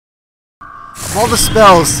Of all the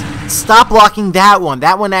spells, stop blocking that one.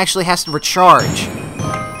 That one actually has to recharge.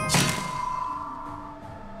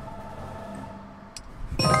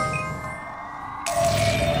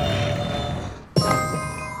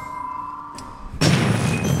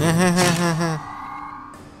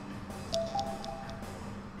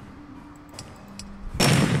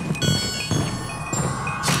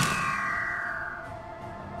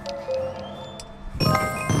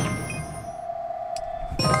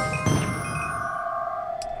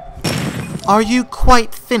 Are you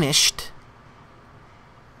quite finished?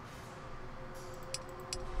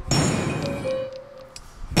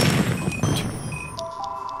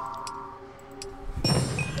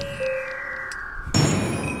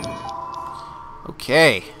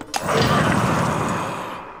 Okay.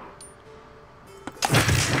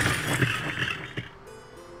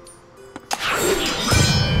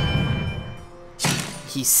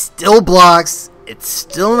 He still blocks. It's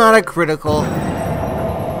still not a critical.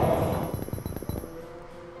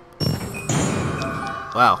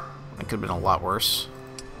 Wow, that could have been a lot worse.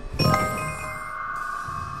 I'm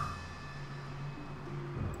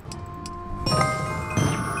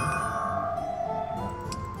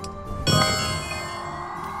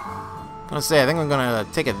gonna say, I think I'm gonna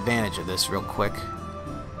take advantage of this real quick.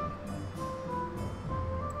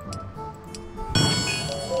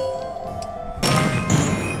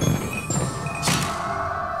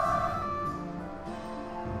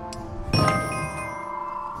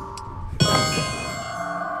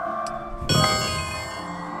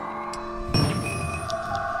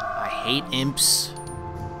 Hate imps.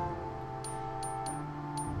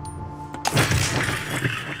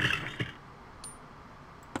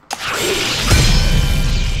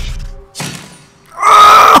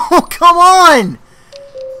 Oh, come on!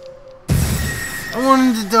 I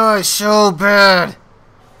wanted to die so bad.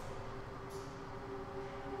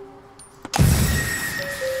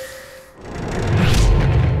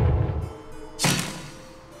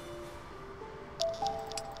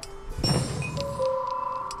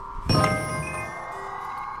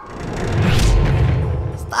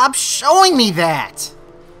 Stop showing me that!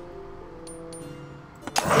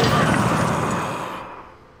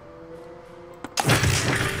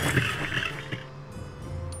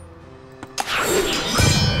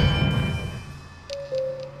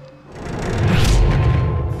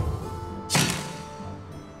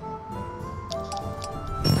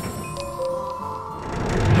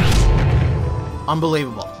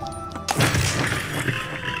 Unbelievable.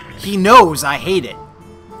 He knows I hate it.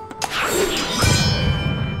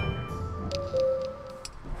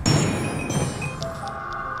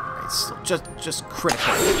 Just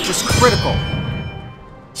critical. Just critical.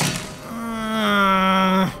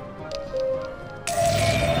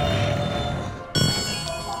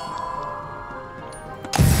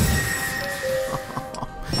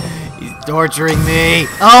 He's torturing me.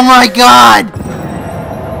 Oh my god!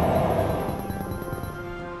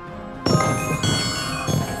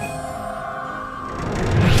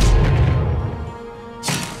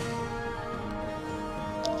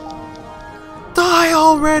 Die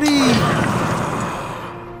already!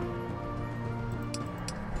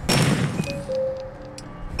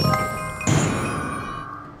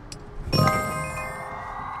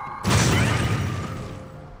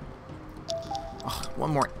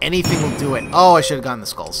 One more, anything will do it. Oh, I should have gotten the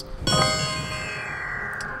skulls.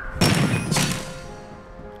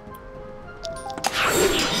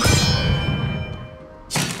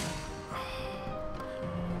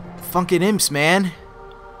 Fucking imps, man.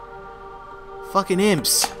 Fucking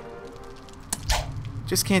imps.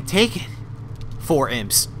 Just can't take it. 4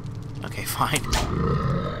 imps. Okay, fine.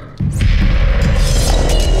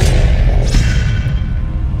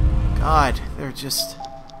 God, they're just...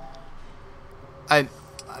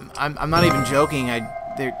 I'm not even joking.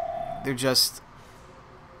 They're just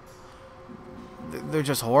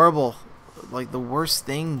horrible. Like the worst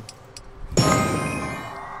thing.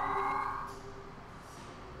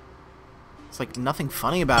 It's like nothing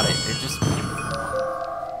funny about it. They're just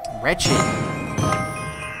wretched.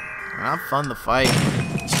 They're not fun to fight.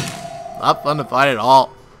 Not fun to fight at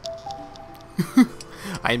all.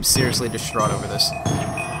 I am seriously distraught over this.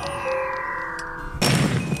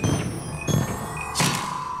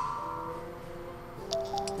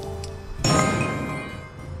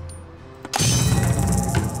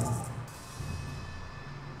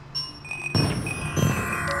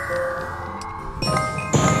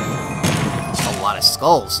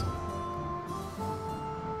 Skulls.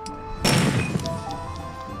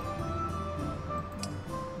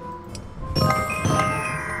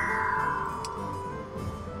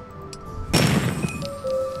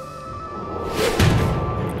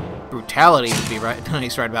 brutality would be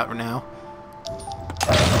nice right about now.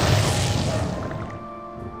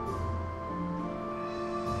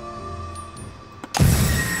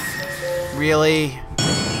 Really?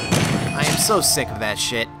 I am so sick of that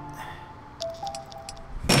shit.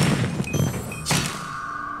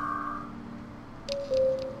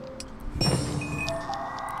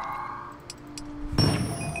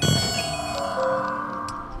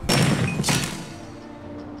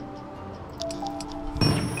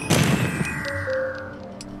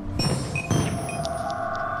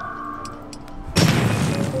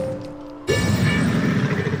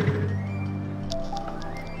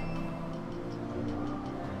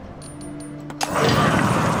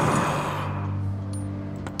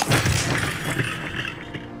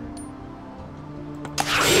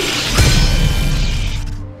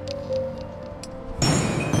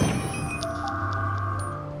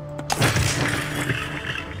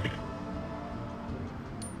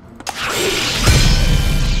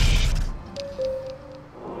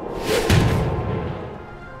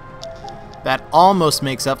 That almost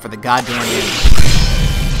makes up for the goddamn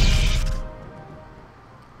end.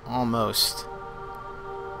 Almost.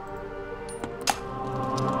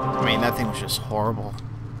 I mean, that thing was just horrible.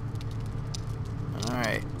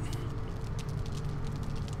 Alright.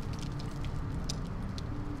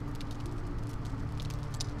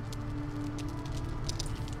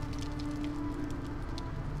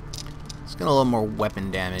 Let's get a little more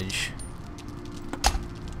weapon damage.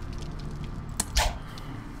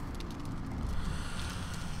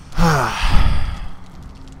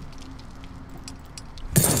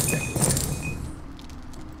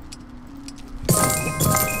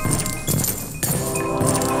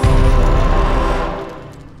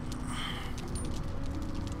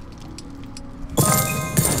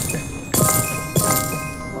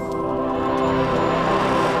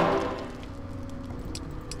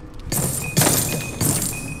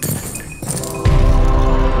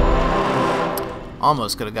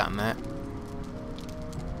 Almost could have gotten that.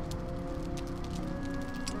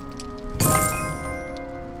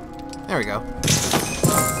 There we go.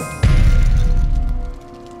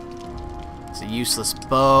 It's a useless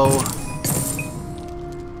bow.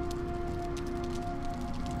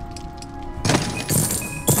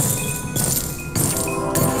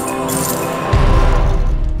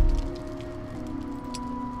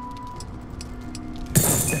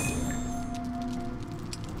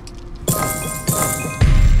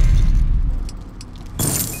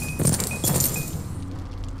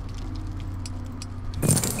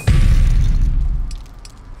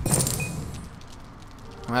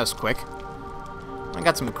 That was quick. I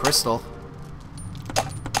got some crystal.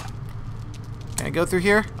 Can I go through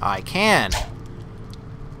here? I can.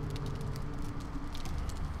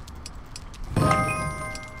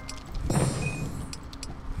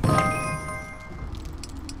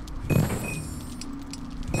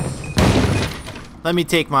 Let me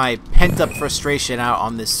take my pent-up frustration out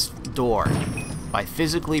on this door by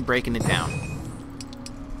physically breaking it down.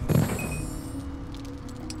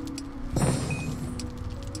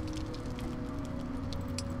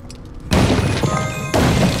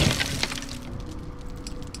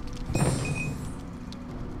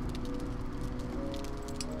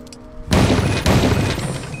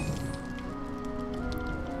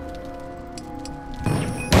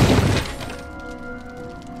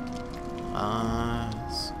 Uh,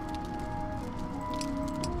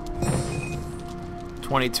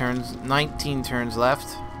 20 turns, 19 turns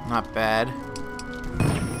left. Not bad.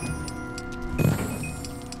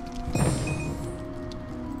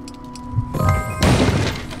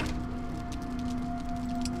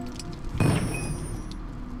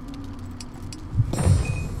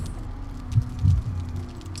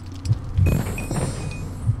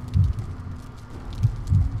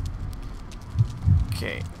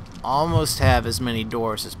 Okay, almost have as many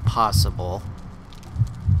doors as possible.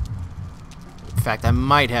 In fact, I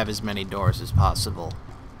might have as many doors as possible.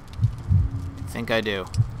 I think I do.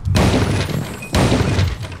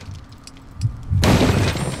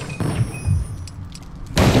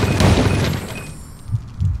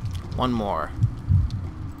 One more.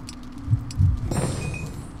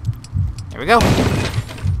 There we go.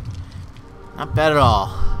 Not bad at all.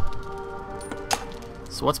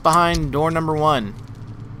 So what's behind door number 1?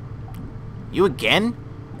 You again?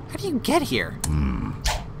 How do you get here?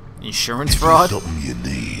 Insurance fraud? Something you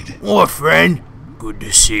need. Oh, friend. Good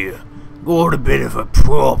to see you. Got a bit of a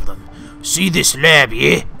problem. See this lab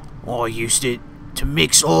here? I used it to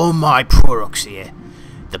mix all my products here.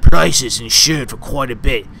 The place is insured for quite a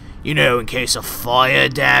bit. You know, in case of fire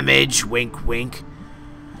damage. Wink, wink.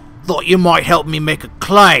 Thought you might help me make a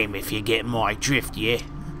claim if you get my drift, yeah?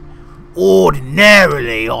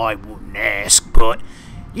 Ordinarily, I wouldn't ask, but,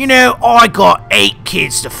 you know, I got 8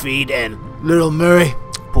 kids to feed, and little Murray,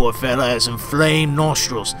 poor fella, has inflamed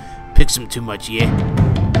nostrils. Picks him too much, yeah?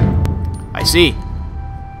 I see.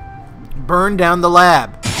 Burn down the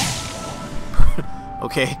lab.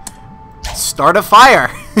 Okay. Start a fire.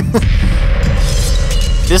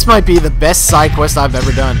 This might be the best side quest I've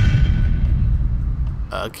ever done.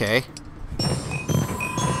 Okay.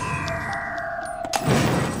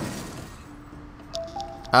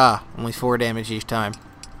 Ah, only 4 damage each time.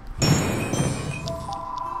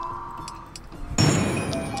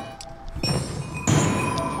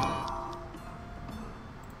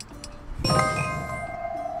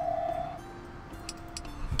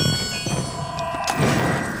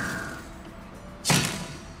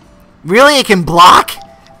 Really? It can block?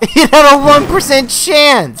 It had a 1%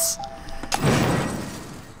 chance!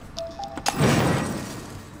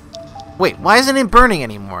 Wait, why isn't it burning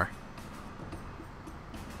anymore?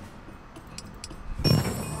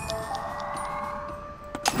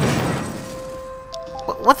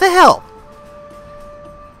 What the hell?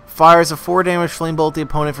 Fires a 4 damage flame bolt the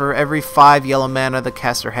opponent for every 5 yellow mana the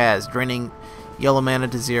caster has, draining yellow mana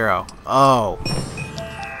to 0. Oh.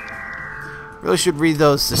 Really should read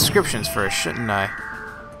those descriptions first, shouldn't I?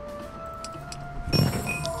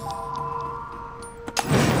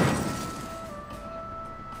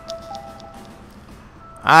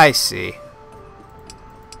 I see.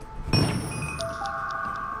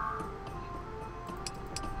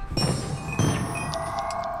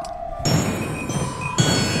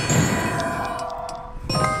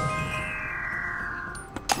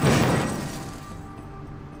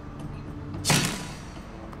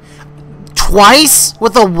 Twice?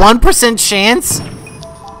 With a 1% chance?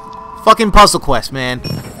 Fucking puzzle quest, man.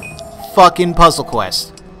 Fucking puzzle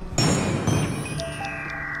quest.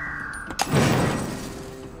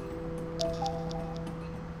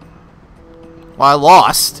 Well, I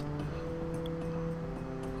lost.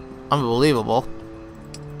 Unbelievable.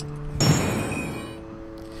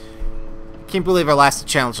 Can't believe I lasted a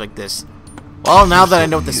challenge like this. Well, now that I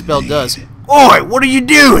know what the spell does. Oi, what are you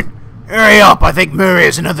doing? Hurry up, I think Murray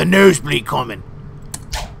has another nosebleed coming.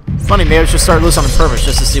 Funny, maybe I should start loose on purpose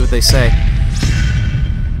just to see what they say.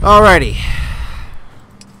 Alrighty.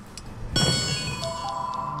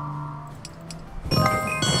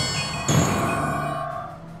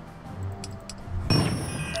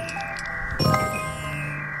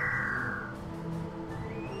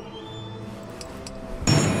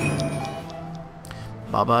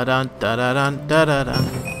 Ba ba dun da da dun da da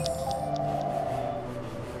dun.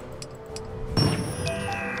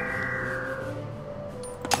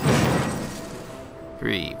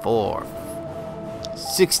 3, 4,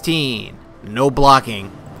 16. No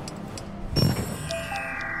blocking.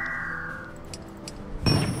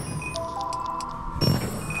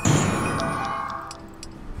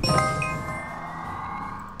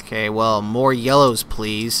 Okay, well, more yellows,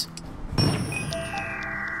 please.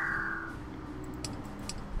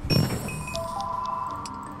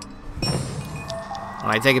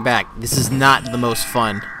 I take it back. This is not the most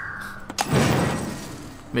fun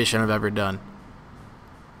mission I've ever done.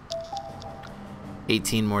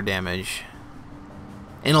 18 more damage.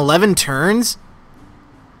 In 11 turns?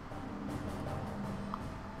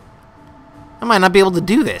 I might not be able to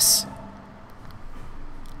do this.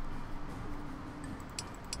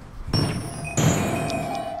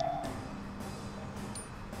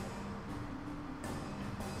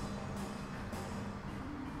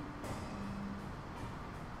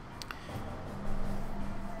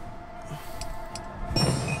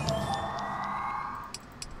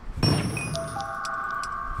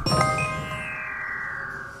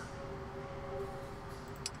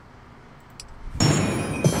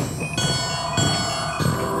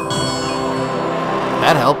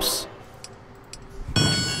 That helps.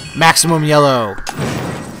 Maximum yellow.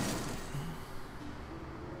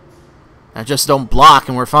 Now just don't block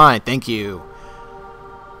and we're fine. Thank you.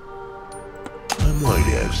 I might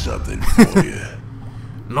have something for you.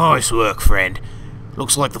 Nice work, friend.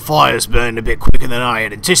 Looks like the fire's burned a bit quicker than I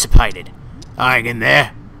had anticipated. Hang in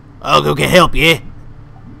there. I'll go get help, yeah?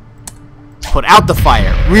 Put out the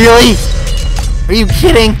fire. Really? Are you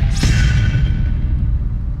kidding?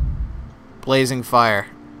 Blazing fire.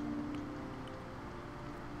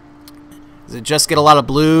 Does it just get a lot of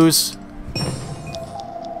blues?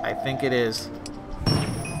 I think it is.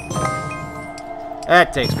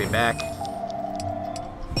 That takes me back.